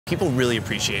People really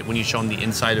appreciate when you show them the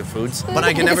inside of foods, but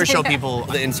I can never show people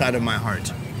the inside of my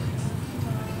heart.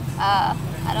 I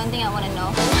don't think I want to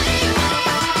know.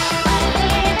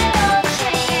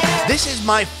 This is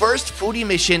my first foodie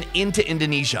mission into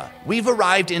Indonesia. We've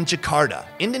arrived in Jakarta,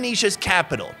 Indonesia's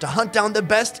capital, to hunt down the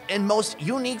best and most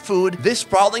unique food this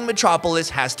sprawling metropolis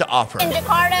has to offer. In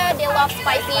Jakarta, they love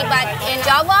spicy, but in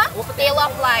Java, they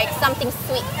love like something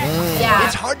sweet. Yeah.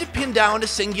 It's hard to pin down a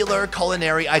singular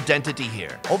culinary identity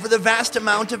here. Over the vast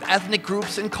amount of ethnic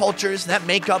groups and cultures that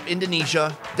make up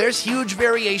Indonesia, there's huge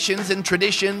variations in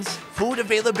traditions, food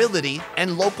availability,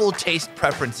 and local taste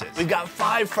preferences. We've got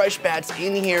 5 fresh bats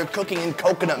in here cooking in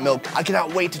coconut milk. I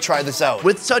cannot wait to try this out.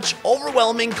 With such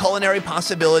overwhelming culinary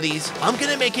possibilities, I'm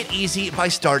gonna make it easy by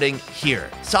starting here,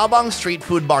 Sabang Street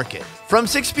Food Market. From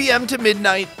 6 p.m. to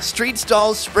midnight, street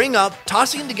stalls spring up,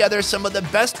 tossing together some of the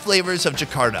best flavors of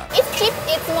Jakarta. It's cheap,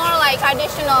 it's more like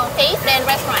traditional taste than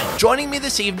restaurant. Joining me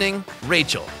this evening,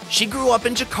 Rachel. She grew up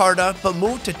in Jakarta, but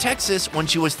moved to Texas when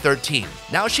she was 13.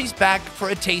 Now she's back for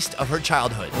a taste of her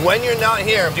childhood. When you're not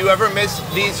here, do you ever miss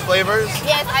these flavors?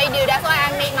 Yes, I do. That's why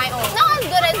I made my own. Not as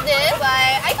good as this, but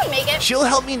I can make it. She'll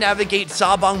help me navigate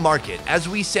Sabang Market as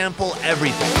we sample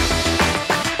everything.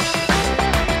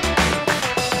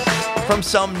 From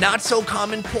some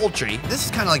not-so-common poultry, This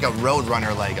is kind of like a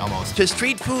roadrunner leg almost. to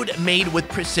street food made with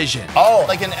precision. Oh,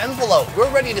 like an envelope. We're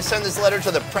ready to send this letter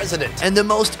to the president. And the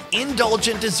most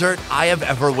indulgent dessert I have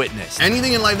ever witnessed.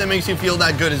 Anything in life that makes you feel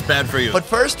that good is bad for you. But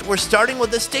first, we're starting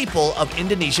with a staple of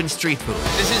Indonesian street food.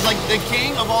 This is like the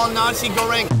king of all Nasi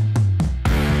Goreng.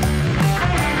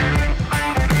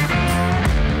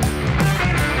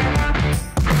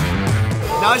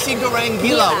 Nasi Goreng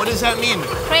Gila, what does that mean?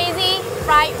 Crazy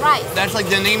fried rice. That's like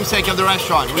the namesake of the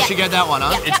restaurant. We should get that one,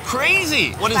 huh? Yeah. It's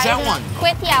crazy. What is that one?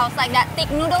 Kway teow, it's like that thick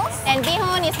noodles. And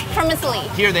bihun is vermicelli.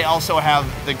 Here they also have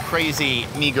the crazy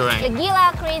Mie The Goreng.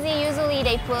 Gila crazy, usually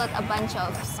they put a bunch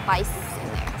of spice in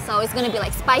there. So it's gonna be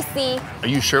like spicy. Are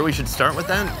you sure we should start with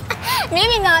that?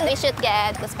 Maybe not, we should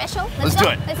get the special. Let's go. do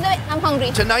it. Let's do it, I'm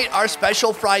hungry. Tonight, our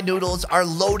special fried noodles are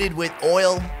loaded with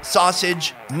oil,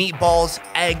 sausage, meatballs,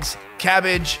 eggs,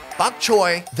 cabbage, bok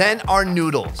choy, then our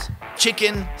noodles.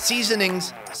 Chicken,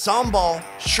 seasonings, sambal,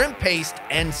 shrimp paste,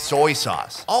 and soy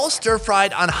sauce. All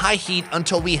stir-fried on high heat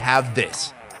until we have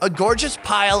this. A gorgeous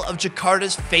pile of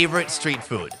Jakarta's favorite street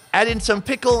food. Add in some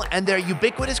pickle and their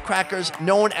ubiquitous crackers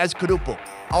known as kerupuk.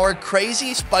 Our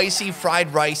crazy spicy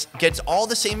fried rice gets all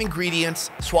the same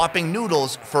ingredients, swapping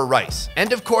noodles for rice.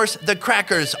 And of course, the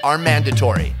crackers are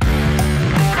mandatory.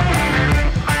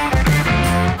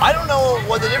 I don't know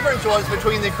what the difference was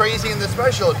between the crazy and the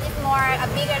special. It's more a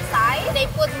bigger size. They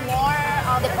put more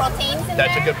of the proteins in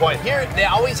That's there. a good point. Here, they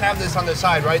always have this on the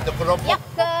side, right? The kerupuk. Yep,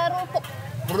 kerupuk.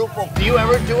 Kerupuk. Do you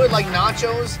ever do it like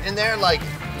nachos in there? Like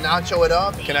nacho it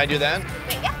up? Can I do that?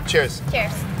 Yeah. Cheers.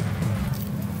 Cheers.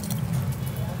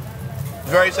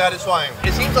 Very satisfying.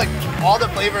 It seems like all the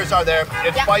flavors are there.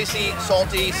 It's Yeah. spicy,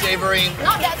 salty, savory.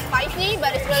 Not that spicy,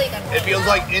 but it's really good. It feels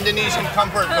like Indonesian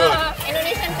comfort food.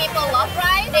 Indonesian people love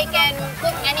rice. They can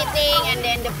cook anything and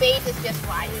then the base is just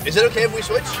rice. Is it okay if we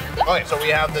switch? Okay, so we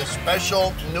have the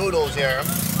special noodles here.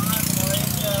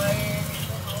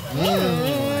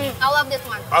 I love this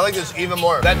one. I like this even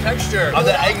more. That texture of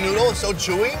the egg noodle is so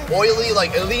chewy, oily,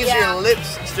 like it leaves Yeah. your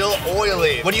lips still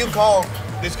oily. What do you call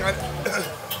this kind of...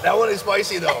 That one is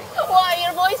spicy though. Wow,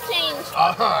 your voice changed.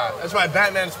 That's my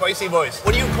Batman spicy voice.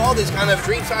 What do you call this kind of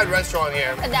street side restaurant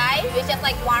here? Kedai, which is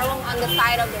like warung on the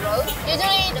side of the road.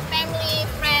 Usually the family,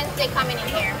 friends, they come in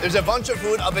here. There's a bunch of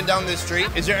food up and down this street.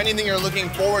 Is there anything you're looking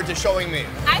forward to showing me?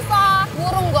 I saw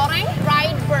burung goreng,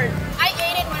 fried bird. I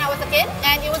ate it when I was a kid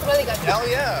and it was really good. Hell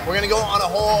yeah. We're gonna go on a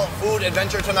whole food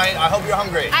adventure tonight. I hope you're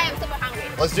hungry. I am super hungry.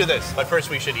 Let's do this. But first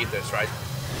we should eat this, right?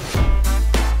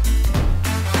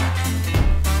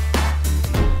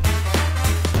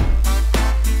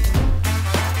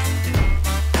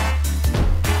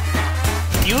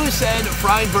 You said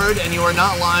fried bird and you are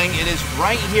not lying. It is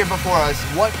right here before us.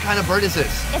 What kind of bird is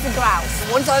this? It's a grouse.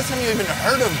 When's the last time you even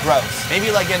heard of grouse?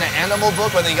 Maybe like in an animal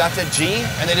book when they got to G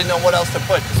and they didn't know what else to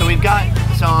put. So we've got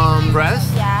some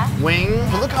breast, Yeah. wing.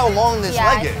 But look how long this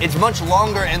Yeah. leg is. It's much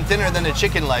longer and thinner than a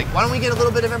chicken leg. Why don't we get a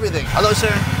little bit of everything? Hello,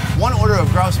 sir. One order of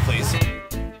grouse, please.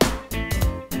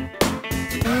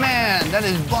 Man, that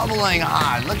is bubbling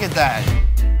hot. Look at that.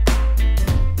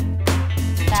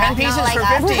 10 pieces Not like for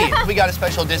that. 50. We got a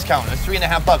special discount. It's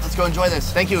 $3.50. Let's go enjoy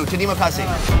this. Thank you. Terima kasih.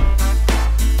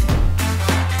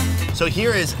 So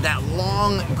here is that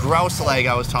long grouse leg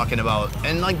I was talking about.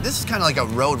 And like this is kind of like a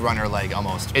roadrunner leg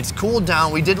almost. It's cooled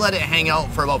down. We did let it hang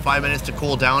out for about 5 minutes to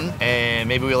cool down. And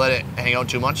maybe we let it hang out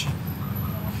too much.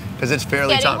 because it's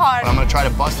fairly Getting tough. hard. But I'm gonna try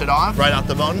to bust it off right off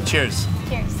the bone. Cheers.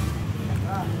 Cheers.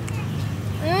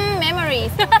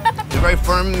 Memories. It's a very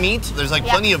firm meat. There's like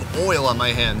Yeah. plenty of oil on my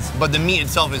hands, but the meat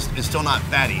itself is still not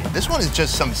fatty. This one is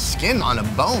just some skin on a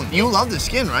bone. You love the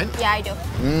skin, right? Yeah, I do.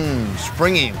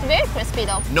 Springy. Very crispy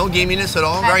though. No gaminess at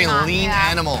all. Very not, lean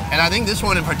yeah. animal. And I think this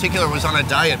one in particular was on a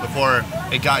diet before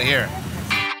it got here.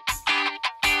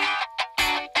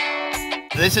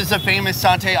 This is the famous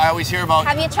satay I always hear about.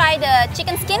 Have you tried the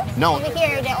chicken skin? No. Over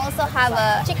here, they also have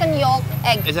a chicken yolk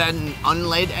egg. Is that an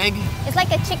unlaid egg? It's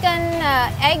like a chicken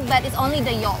egg, but it's only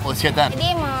the yolk. Let's get that.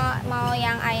 Jadi mau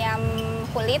yang ayam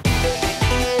kulit.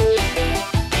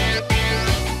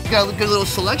 Got a good little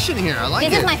selection here. I like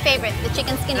This it. is my favorite, the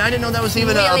chicken skin. I didn't know that was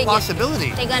even Really a good.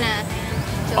 possibility. They're gonna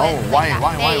do Oh, it why, like that.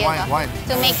 why, There you why, go. why?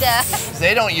 To make the...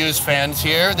 They don't use fans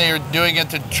here. They're doing it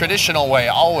the traditional way,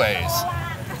 always.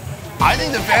 I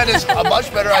think the fan is a much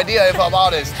better idea if I'm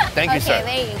honest. Thank you, Okay, sir.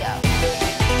 there you go.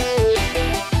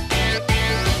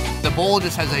 The bowl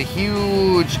just has a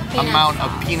huge Peanut amount of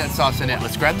peanut sauce in it.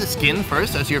 Let's grab the skin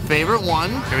first. That's your favorite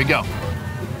one. Here we go.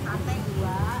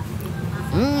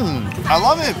 I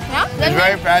love it. Yeah, It's that's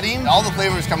very good. fatty. All the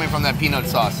flavor is coming from that peanut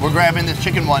sauce. We're grabbing this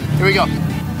chicken one. Here we go.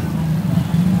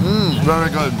 Very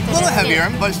good. A little heavier,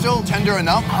 but still tender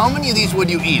enough. How many of these would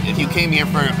you eat if you came here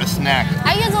for a snack?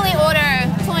 I usually order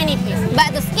 20 pieces,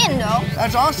 but the skin though.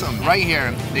 That's awesome. Right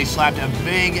here, they slapped a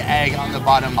big egg on the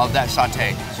bottom of that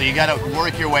satay. So you gotta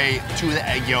work your way to the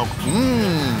egg yolk.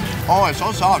 Oh, it's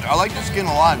so soft. I like the skin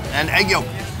a lot. And egg yolk.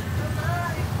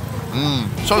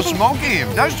 So smoky.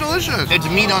 That's delicious. It's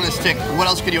meat on a stick. What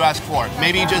else could you ask for?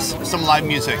 Maybe just some live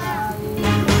music.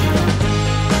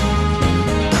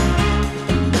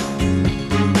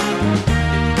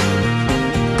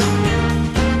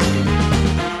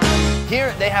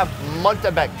 Here they have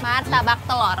Martabak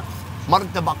Telor.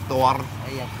 Martabak Telor.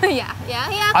 Yeah.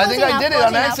 I think I close did it enough,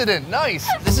 on close enough. accident. Nice.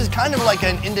 This is kind of like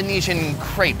an Indonesian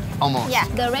crepe, almost. Yeah,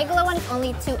 the regular one is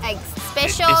only 2 eggs.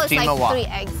 Special is like Istimewa. 3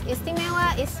 eggs.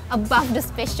 Istimewa is above the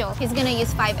special. He's gonna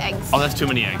use 5 eggs. Oh, that's too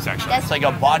many eggs, actually. That's- It's like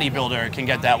a bodybuilder can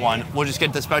get that one. We'll just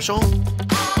get the special.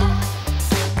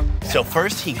 So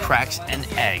first he cracks an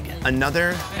egg,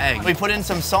 another egg. We put in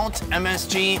some salt,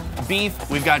 MSG, beef,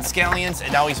 we've got scallions,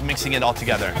 and now he's mixing it all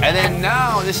together. And then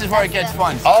now, this is where it gets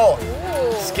fun. Oh,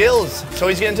 skills. So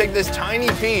he's gonna take this tiny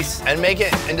piece and make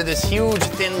it into this huge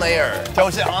thin layer.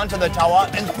 Throws it onto the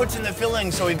tawa and puts in the filling.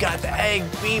 So we've got the egg,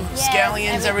 beef, Yes,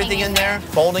 scallions, everything in there.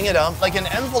 Folding it up like an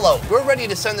envelope. We're ready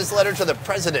to send this letter to the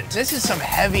president. This is some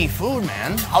heavy food,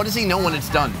 man. How does he know when it's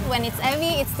done? When it's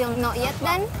heavy, it's still not yet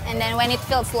done. And then when it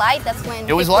feels light, that's when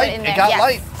It was you put light, in it there. got Yes.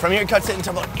 light. From here, it cuts it into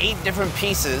about 8 different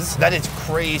pieces. That is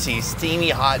crazy, steamy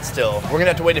hot still. We're gonna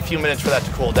have to wait a few minutes for that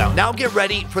to cool down. Now get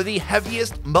ready for the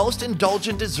heaviest, most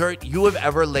indulgent dessert you have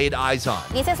ever laid eyes on.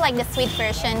 This is like the sweet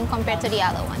version compared to the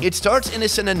other one. It starts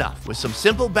innocent enough with some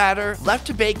simple batter left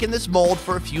to bake in this mold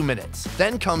for a few minutes.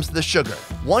 Then comes the sugar.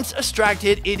 Once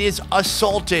extracted, it is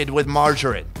assaulted with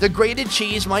margarine. The grated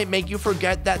cheese might make you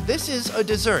forget that this is a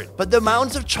dessert, but the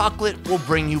mounds of chocolate will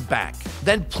bring you back.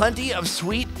 Then plenty of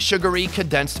sweet, sugary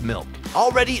condensed milk.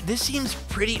 Already, this seems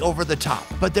pretty over the top,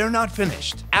 but they're not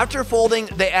finished. After folding,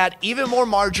 they add even more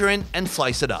margarine and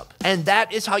slice it up. And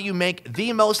that is how you make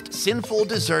the most sinful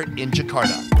dessert in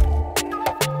Jakarta.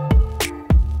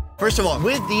 First of all,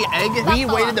 with the egg, we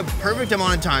waited the perfect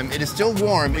amount of time. It is still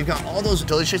warm. We've got all those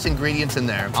delicious ingredients in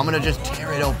there. I'm gonna just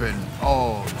tear it open.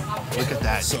 Oh, look at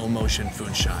that. Slow motion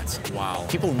food shots. Wow.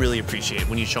 People really appreciate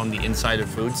when you show them the inside of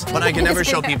foods, but I can never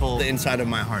show people the inside of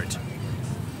my heart.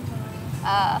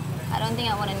 I don't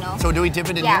think I want to know. So do we dip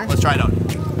it in Yeah. here? Let's try it out.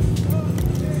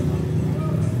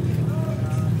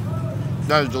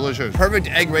 That is delicious. Perfect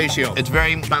egg ratio. It's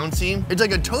very bouncy. It's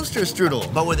like a toaster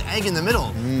strudel, but with egg in the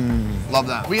middle. Love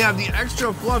that. We have the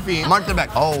extra fluffy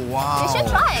Martabak. Oh, wow. You should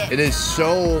try it. It is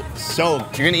so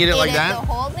soaked. You're gonna eat it like Eat that? The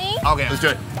whole thing? Okay, let's do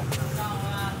it.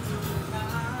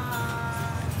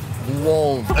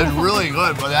 Whoa, it's really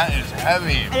good, but that is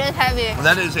heavy. It is heavy.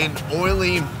 That is an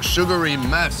oily, sugary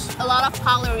mess. A lot of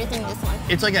calories in this one.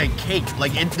 It's like a cake.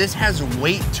 Like this has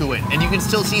weight to it, and you can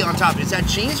still see on top. Is that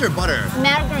cheese or butter?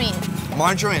 Margarine.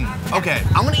 Margarine. Okay,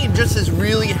 I'm gonna eat just this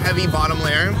really heavy bottom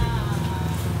layer.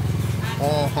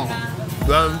 Oh,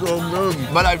 that's so good.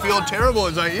 But I feel terrible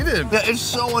as I eat it. It's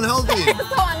so unhealthy. It's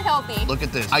so unhealthy. Look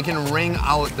at this. I can wring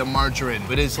out the margarine.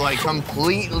 It is like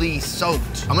completely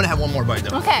soaked. I'm gonna have one more bite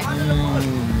though. Okay.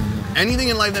 Anything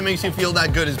in life that makes you feel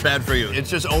that good is bad for you. It's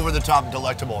just over the top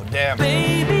delectable. Damn.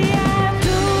 Baby, I do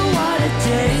what it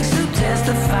takes to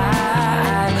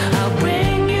testify. I'll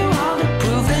bring you all the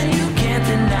proof that you can't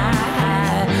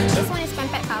deny. This one is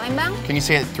Pempek Palembang. Can you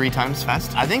say it 3 times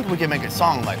fast? I think we can make a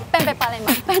song like, Pempek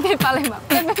Palembang, Pempek Palembang,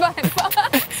 Pempek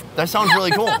Palembang. that sounds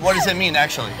really cool. What does it mean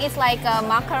actually? It's like a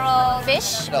mackerel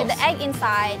fish with the egg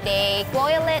inside. They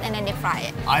boil it and then they fry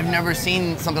it. I've never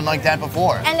seen something like that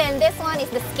before. And then this one is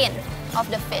the skin of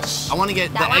the fish. I want to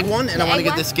get That the egg one and I want to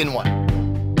get the skin one.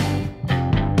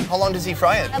 How long does he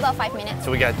fry it? About 5 minutes.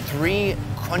 So we got 3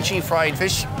 crunchy fried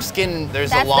fish skin. There's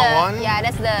That's the long one. Yeah,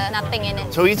 that's the nothing in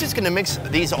it. So he's just gonna mix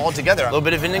these all together. A little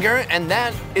bit of vinegar, and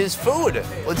that is food.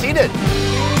 Let's eat it.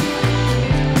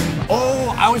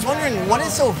 Oh, I was wondering, what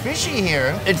is so fishy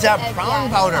here? It's that prawn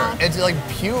powder. It's like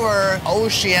pure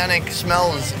oceanic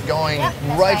smells going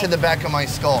right to the back of my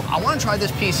skull. I want to try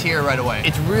this piece here right away.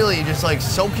 It's really just like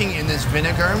soaking in this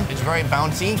vinegar. It's very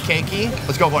bouncy, cakey.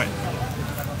 Let's go for it.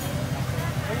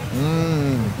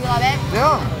 You love it?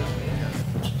 Yeah.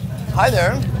 Hi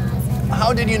there.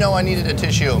 How did you know I needed a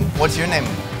tissue? What's your name?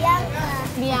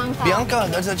 Bianca. Bianca,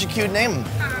 that's such a cute name.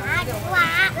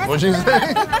 What'd you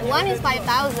say? One is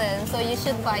 5,000, so you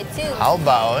should buy 2. How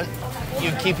about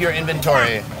you keep your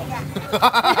inventory?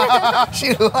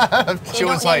 She laughed. She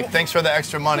was like, thanks for the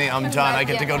extra money. I'm done. I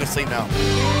get to go to sleep now.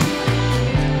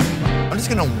 I'm just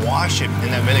gonna wash it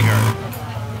in that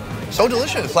vinegar. So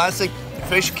delicious. Classic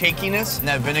fish cakiness, and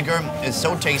that vinegar is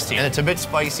so tasty. And it's a bit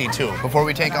spicy too. Before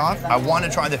we take off, I want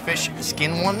to try the fish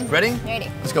skin one. Ready? Ready.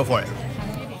 Let's go for it.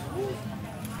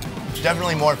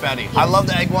 Definitely more fatty. I love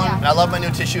the egg one. Yeah. I love my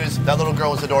new tissues. That little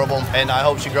girl is adorable, and I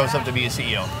hope she grows up to be a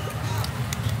CEO.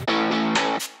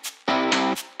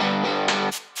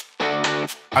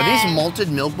 Are these malted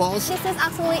milk balls? This is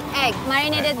actually egg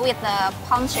marinated with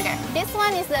palm sugar. This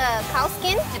one is the cow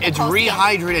skin. And the It's cow skin.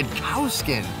 rehydrated cow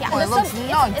skin. Yeah, Oh, it looks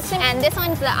nuts. and this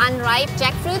one is the unripe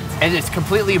jackfruit. And it's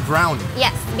completely brown.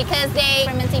 Yes, because they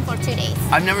fermenting for 2 days.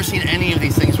 I've never seen any of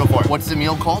these things before. What's the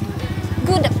meal called?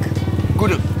 Gudeg.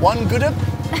 Gudeg. One gudeg?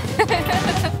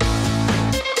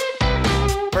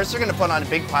 First, they're gonna put on a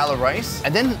big pile of rice,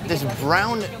 and then this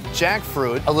brown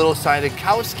jackfruit, a little side of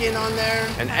cow skin on there,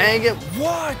 an egg.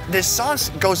 What? This sauce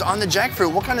goes on the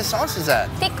jackfruit. What kind of sauce is that?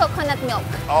 Thick coconut milk.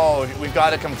 Oh, we've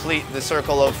got to complete the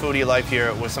circle of foodie life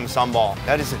here with some sambal.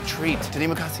 That is a treat.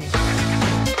 Terima kasih.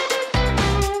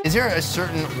 Is there a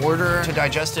certain order to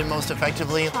digest it most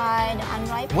effectively? Try the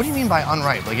unripe. What do you mean by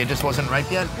unripe? Like it just wasn't ripe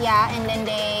yet? Yeah, and then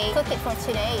they cook it for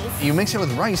 2 days. You mix it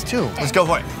with rice too. Let's go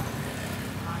for it.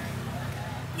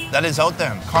 That is out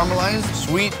there. Caramelized,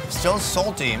 sweet, still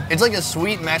salty. It's like a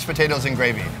sweet mashed potatoes and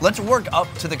gravy. Let's work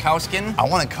up to the cow skin. I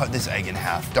want to cut this egg in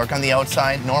half. Dark on the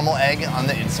outside, normal egg on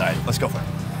the inside. Let's go for it.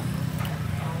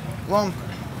 Well,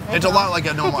 it's a lot like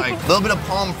a normal egg. A little bit of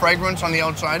palm fragrance on the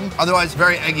outside, otherwise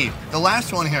very eggy. The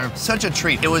last one here, such a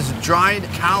treat. It was dried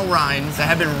cow rinds that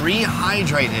have been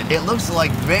rehydrated. It looks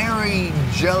like very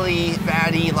jelly,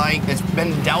 fatty, like it's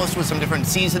been doused with some different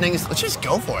seasonings. Let's just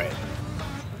go for it.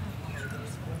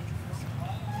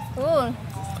 Ooh.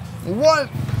 What?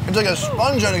 It's like a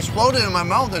sponge that exploded in my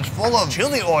mouth. It's full of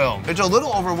chili oil. It's a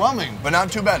little overwhelming, but not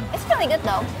too bad. It's really good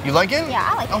though. You like it? Yeah,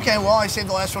 I like it. Okay, well, I saved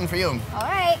the last one for you. All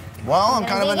right. Well, I'm Gonna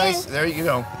kind of a dig nice, in. there you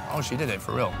go. Oh, she did it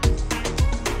for real.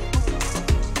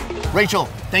 Rachel,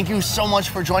 thank you so much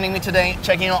for joining me today,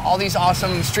 checking out all these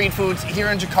awesome street foods here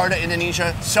in Jakarta,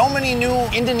 Indonesia. So many new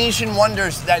Indonesian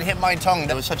wonders that hit my tongue.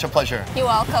 That was such a pleasure. You're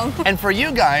welcome. And for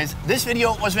you guys, this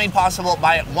video was made possible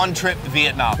by One Trip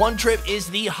Vietnam. One Trip is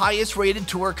the highest rated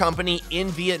tour company in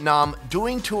Vietnam,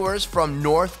 doing tours from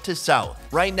north to south.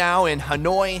 Right now in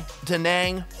Hanoi, Da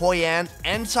Nang, Hoi An,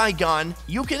 and Saigon,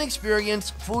 you can experience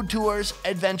food tours,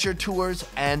 adventure tours,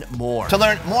 and more. To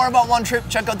learn more about One Trip,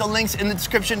 check out the links in the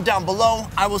description down below.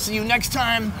 I will see you next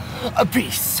time.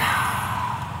 Peace.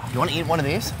 You want to eat one of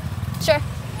these? Sure.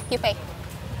 You pay.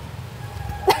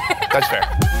 That's fair.